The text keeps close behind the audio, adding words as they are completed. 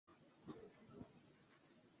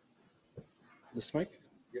This mic?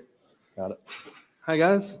 Yep. Got it. Hi,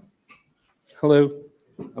 guys. Hello.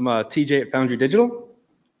 I'm TJ at Foundry Digital.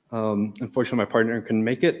 Unfortunately, my partner couldn't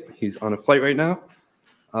make it. He's on a flight right now.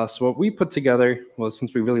 So what we put together was,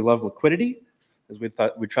 since we really love liquidity, is we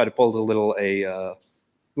thought we'd try to build a little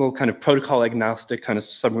kind of protocol agnostic kind of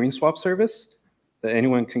submarine swap service that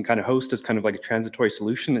anyone can kind of host as kind of like a transitory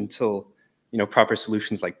solution until proper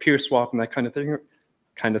solutions like PeerSwap and that kind of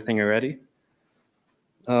thing are ready.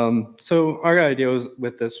 So our idea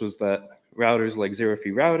with this was that routers like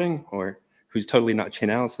zero-fee routing, or who's totally not chain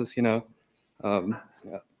analysis,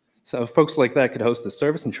 so folks like that could host the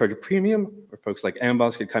service and charge a premium, or folks like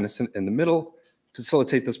Amboss could kind of sit in the middle,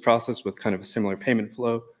 facilitate this process with kind of a similar payment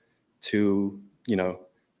flow to,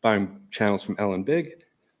 buying channels from L and Big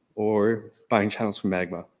or buying channels from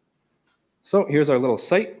Magma. So here's our little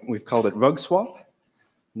site. We've called it RugSwap.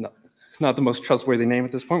 It's not the most trustworthy name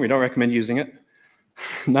at this point. We don't recommend using it.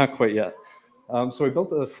 Not quite yet. So we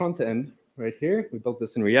built a front end right here. We built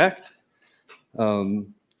this in React.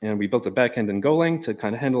 And we built a backend in Golang to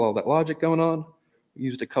kind of handle all that logic going on. We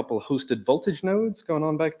used a couple hosted voltage nodes going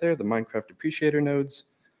on back there, the Minecraft Appreciator nodes.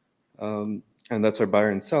 And that's our buyer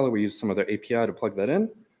and seller. We used some other API to plug that in.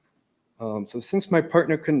 So since my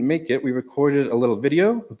partner couldn't make it, we recorded a little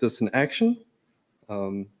video of this in action.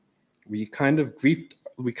 We kind of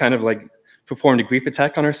performed a grief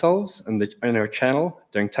attack on ourselves and our channel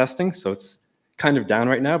during testing. So it's kind of down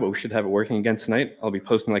right now, but we should have it working again tonight. I'll be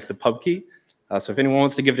posting like the pub key. So if anyone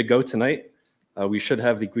wants to give it a go tonight, we should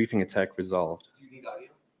have the griefing attack resolved. Do you need audio?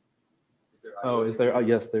 Oh, is there? Oh,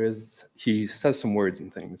 yes, there is. He says some words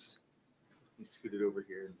and things. You scoot it over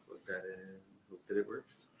here and plug that in. Hope that it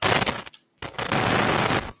works.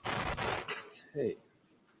 Okay.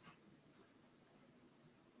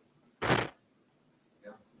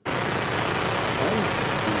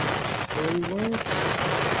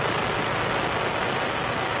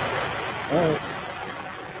 All right.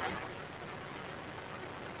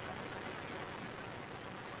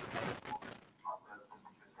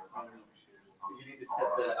 You need to set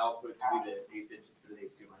the output to the 8 inches to the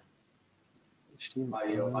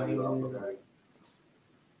HDMI. Audio output.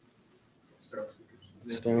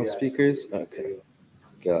 External speakers. Okay.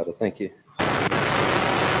 Got it. Thank you.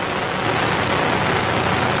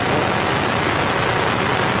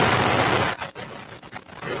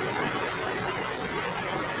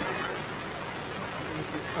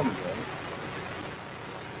 It's coming, right?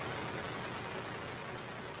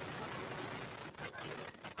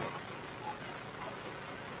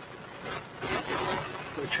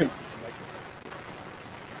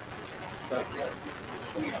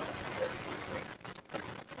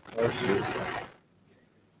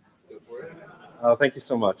 Oh, thank you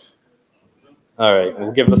so much. All right,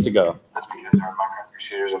 we'll give this a go. That's because our Minecraft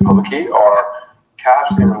Appreciators and public key are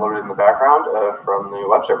cached and loaded in the background from the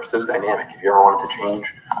web service. This is dynamic. If you ever wanted to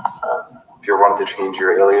change,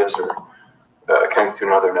 your alias or connect to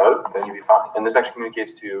another node, then you'd be fine. And this actually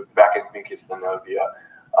communicates to the backend, communicates to the node via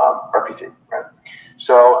RPC, right?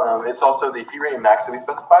 So it's also the fee rate and max that we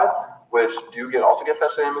specified, which also get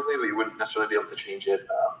fetched dynamically, but you wouldn't necessarily be able to change it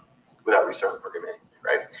without restarting the program manually,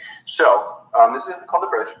 right? So this is called the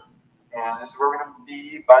bridge, and this is where we're going to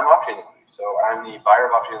be buying offchain liquidity. So I'm the buyer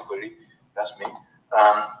of offchain liquidity. That's me.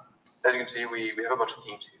 As you can see, we have a bunch of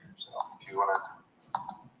themes here. So if you want to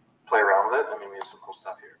play around with it, I mean, we have some cool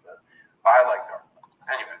stuff here, but I like dark.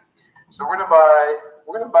 Anyway, so we're gonna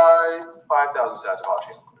buy 5,000 sats of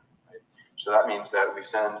offchain liquidity. Right? So that means that we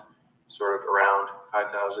send sort of around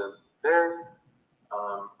 5,000 there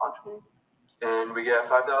on-chain, and we get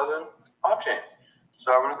 5,000 off-chain.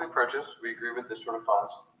 So when we purchase, we agree with this sort of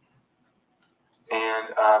funds.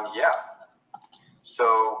 And yeah,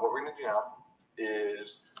 so what we're going to do now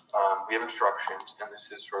is we have instructions, and this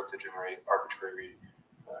is sort of to generate arbitrary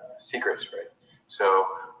secrets, right? So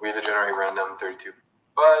we have to generate random 32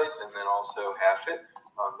 bytes and then also hash it.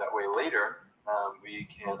 That way later we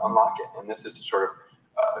can unlock it. And this is to sort of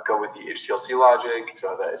go with the HTLC logic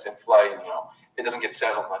so that it's in flight and, it doesn't get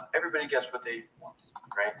settled unless everybody gets what they want,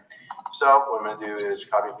 right? So what I'm going to do is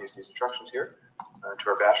copy and paste these instructions here to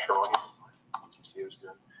our bash terminal here. You can see I was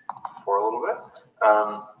doing before a little bit.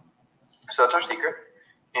 So that's our secret,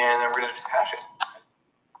 and then we're going to hash it.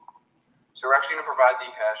 So we're actually going to provide the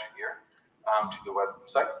hash here to the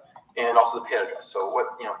website and also the paid address. So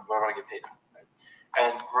what I want to get paid. Right?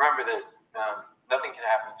 And remember that nothing can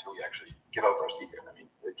happen until we actually give up our secret. I mean,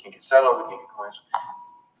 it can't get settled, we can't get coins,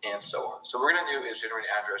 and so on. So what we're going to do is generate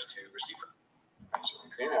an address to receive from. Right? So we're going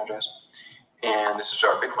to create an address, and this is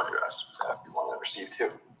our Bitcoin address that we want to receive to.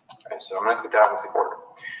 Right? So I'm going to click down and click order.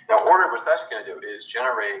 Now, order, what that's going to do is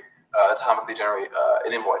atomically generate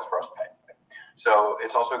an invoice for us to pay. Right? So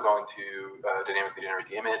it's also going to dynamically generate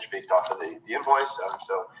the image based off of the invoice.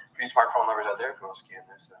 So for you smartphone lovers out there, if you want to scan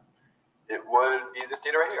this, it would be this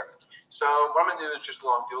data right here. So what I'm going to do is just do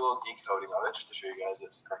a little decoding of it, just to show you guys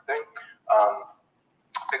it's the correct thing.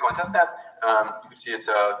 Bitcoin testnet, you can see it's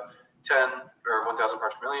 10 or 1,000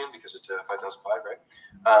 parts per million because it's 5,005, right?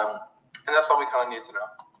 And that's all we kind of need to know.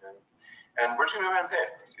 And we're just going to go ahead and pay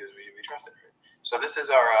it because we trust it. Right? So this is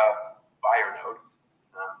our buyer node.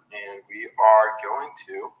 And we are going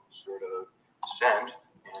to sort of send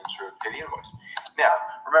and sort of pay the invoice. Now,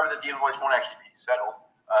 remember that the invoice won't actually be settled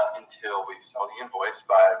until we sell the invoice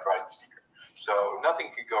by providing the secret. So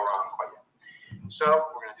nothing could go wrong quite yet. So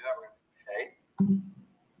we're going to do that. We're going to pay.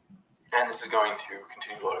 And this is going to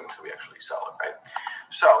continue loading until we actually sell it, right?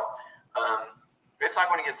 So it's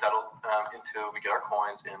not going to get settled until we get our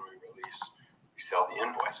coins and we sell the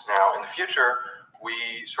invoice. Now, in the future, we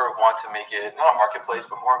sort of want to make it not a marketplace,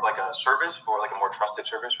 but more of like a service for like a more trusted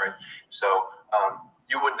service, right? So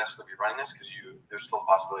you wouldn't necessarily be running this because there's still a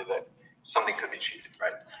possibility that something could be cheated,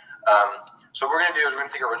 right? So what we're going to do is we're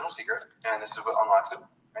going to take our original secret, and this is what unlocks it,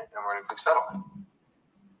 right? And we're going to click settle.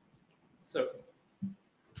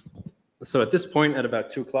 So at this point, at about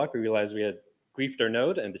 2 o'clock, we realized we had griefed our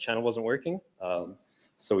node and the channel wasn't working.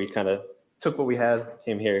 So we kind of took what we had,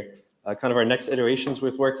 came here. Kind of our next iterations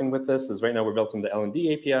with working with this is right now we're built in the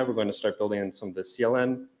LND API. We're going to start building in some of the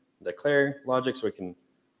CLN, declare logic, so we can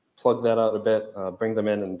plug that out a bit, bring them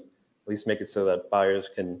in, and at least make it so that buyers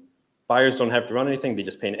don't have to run anything. They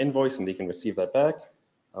just pay an invoice and they can receive that back.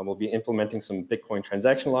 We'll be implementing some Bitcoin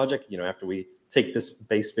transaction logic, after we take this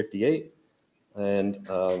base 58, and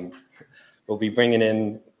we'll be bringing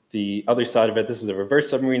in the other side of it. This is a reverse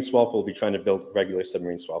submarine swap. We'll be trying to build regular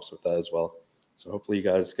submarine swaps with that as well. So hopefully you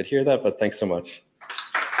guys could hear that, but thanks so much.